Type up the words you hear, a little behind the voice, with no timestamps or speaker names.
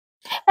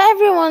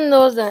Everyone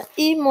knows that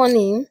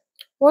E-Money,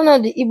 one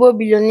of the Igbo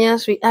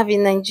billionaires we have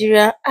in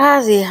Nigeria,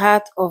 has a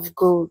heart of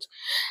gold.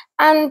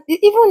 And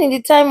even in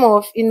the time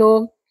of,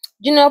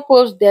 Junior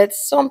Pope's death,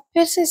 some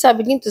persons are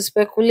beginning to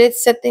speculate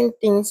certain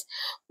things,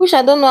 which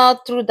I don't know how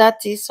true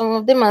that is. Some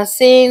of them are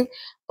saying,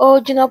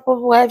 oh, Junior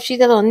Pope's wife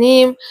cheated on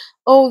him,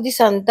 oh, this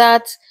and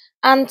that.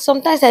 And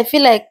sometimes I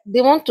feel like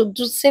they want to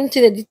do the same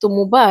thing they did to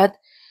Mubad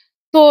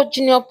to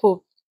Junior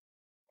Pope,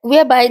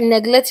 whereby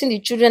neglecting the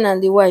children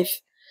and the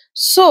wife.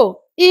 So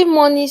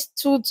E-Money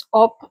stood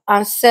up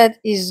and said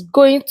he's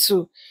going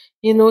to,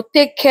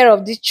 take care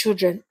of these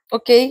children.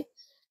 Okay.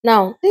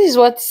 Now, this is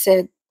what he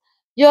said.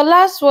 Your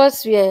last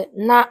words were,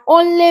 na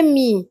only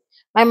me,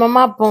 my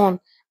mama born.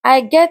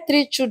 I get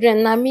 3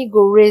 children, na me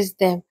go raise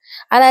them.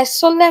 And I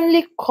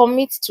solemnly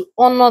commit to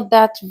honor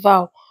that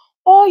vow.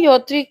 All your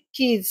 3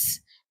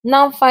 kids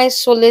now find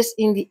solace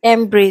in the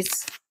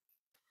embrace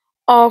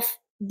of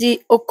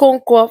the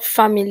Okonkwo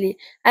family.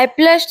 I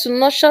pledge to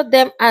nurture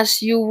them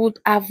as you would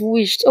have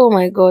wished. Oh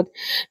my God.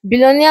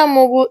 Billionaire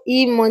mogul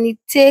E-Money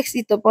takes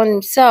it upon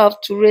himself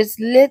to raise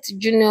late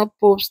Junior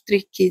Pope's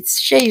 3 kids.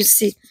 Share you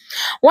see.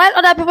 While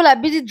other people are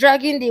busy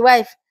dragging the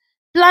wife,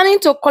 planning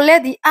to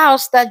collect the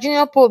house that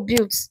Junior Pope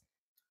built.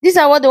 These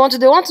are what they want to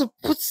do. They want to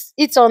put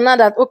it on now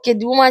that, okay,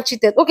 the woman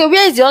cheated. Okay,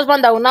 where is the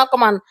husband that will now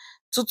come and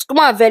to come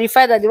and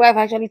verify that the wife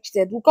actually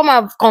cheated? Will come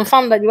and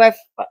confirm that the wife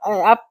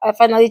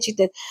finally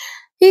cheated.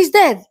 He's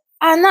dead.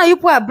 And now you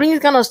people are bringing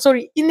this kind of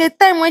story in a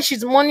time when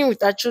she's mourning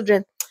with her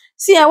children.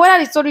 See,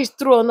 whether the story is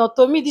true or not,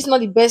 to me, this is not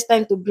the best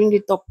time to bring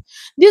it up.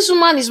 This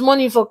woman is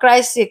mourning for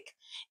Christ's sake.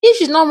 If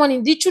she's not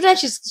mourning, the children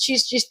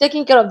she's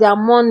taking care of their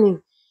mourning.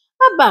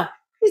 Abba,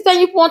 this time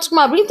you people want to come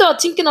and bring it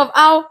up thinking of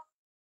how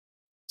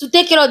to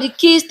take care of the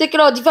kids, take care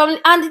of the family.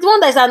 And the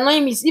one that is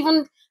annoying me is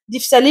even the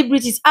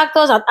celebrities,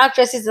 actors and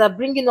actresses that are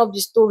bringing up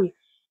the story.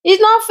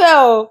 It's not fair.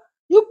 Oh.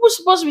 You people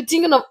supposed to be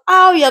thinking of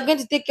how you are going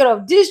to take care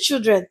of these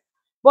children.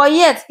 But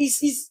yet,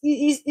 it's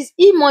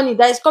E-Money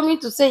that is coming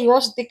to say he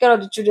wants to take care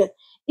of the children.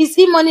 Is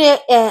E-Money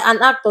an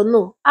actor?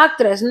 No.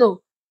 Actress?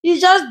 No.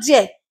 He's just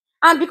there.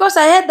 And because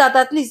I heard that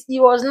at least he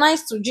was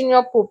nice to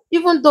Junior Pope,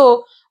 even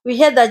though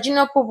we heard that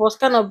Junior Pope was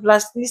kind of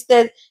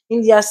blacklisted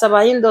in the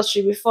Asaba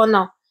industry before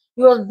now.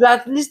 He was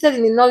blacklisted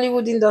in the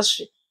Nollywood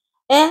industry.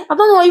 I don't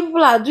know what you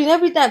people are doing.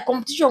 Every time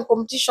competition,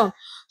 competition.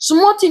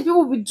 Small thing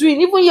people be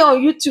doing, even here on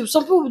YouTube.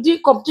 Some people be doing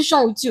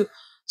competition with you.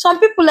 Some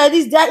people like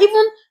this, they are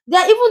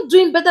even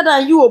doing better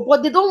than you,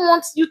 but they don't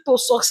want you to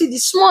succeed. The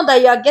small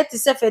that you are getting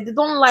self, they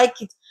don't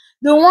like it.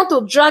 They want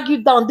to drag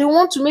you down. They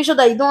want to make sure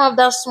that you don't have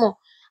that small.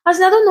 As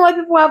in, I don't know why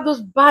people have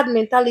those bad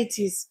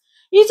mentalities.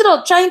 Instead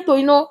of trying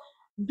to,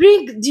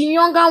 bring the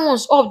younger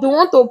ones up, they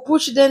want to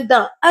push them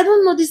down. I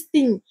don't know this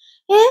thing.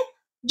 Eh?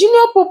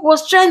 Junior Pope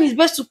was trying his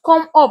best to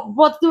come up,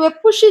 but they were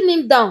pushing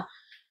him down.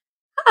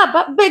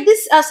 But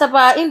this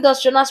Asaba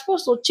industry na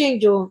supposed to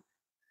change. Oh.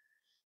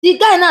 The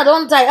guy now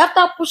don't die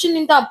after pushing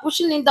him down.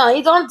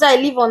 He don't die,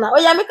 leave on her. Oh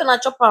yeah, make a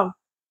chop am.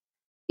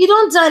 He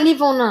don't die, leave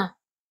on her.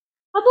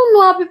 I don't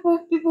know how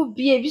people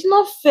behave. It's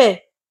not fair.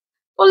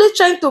 Only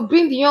trying to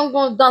bring the young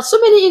ones down. So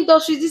many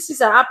industries, this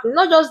is happening,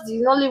 not just the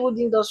Nollywood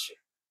industry.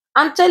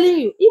 I'm telling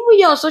you, even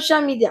here on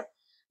social media,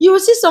 you will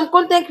see some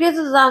content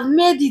creators that have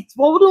made it,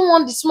 but wouldn't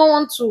want the small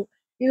one to,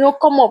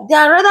 come up. They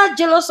are rather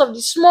jealous of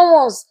the small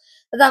ones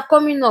that are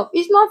coming up.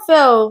 It's not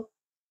fair. Oh.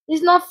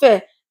 It's not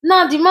fair.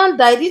 Now the man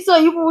died. This is why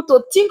you people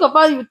to think of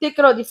how you take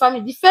care of the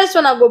family. The first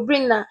one I go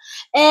bring now,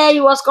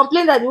 he was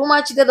complaining that the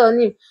woman cheated on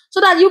him.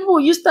 So that you people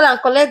use tell and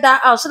collect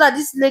that house so that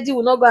this lady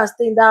will not go and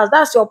stay in the house.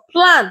 That's your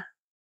plan.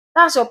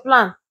 That's your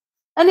plan.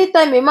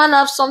 Anytime a man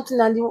has something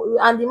and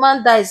the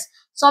man dies,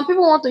 some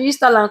people want to use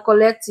style and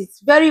collect it.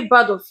 Very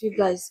bad of you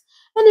guys.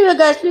 Anyway,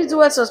 guys, please do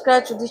well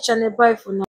subscribe to this channel. Bye for now.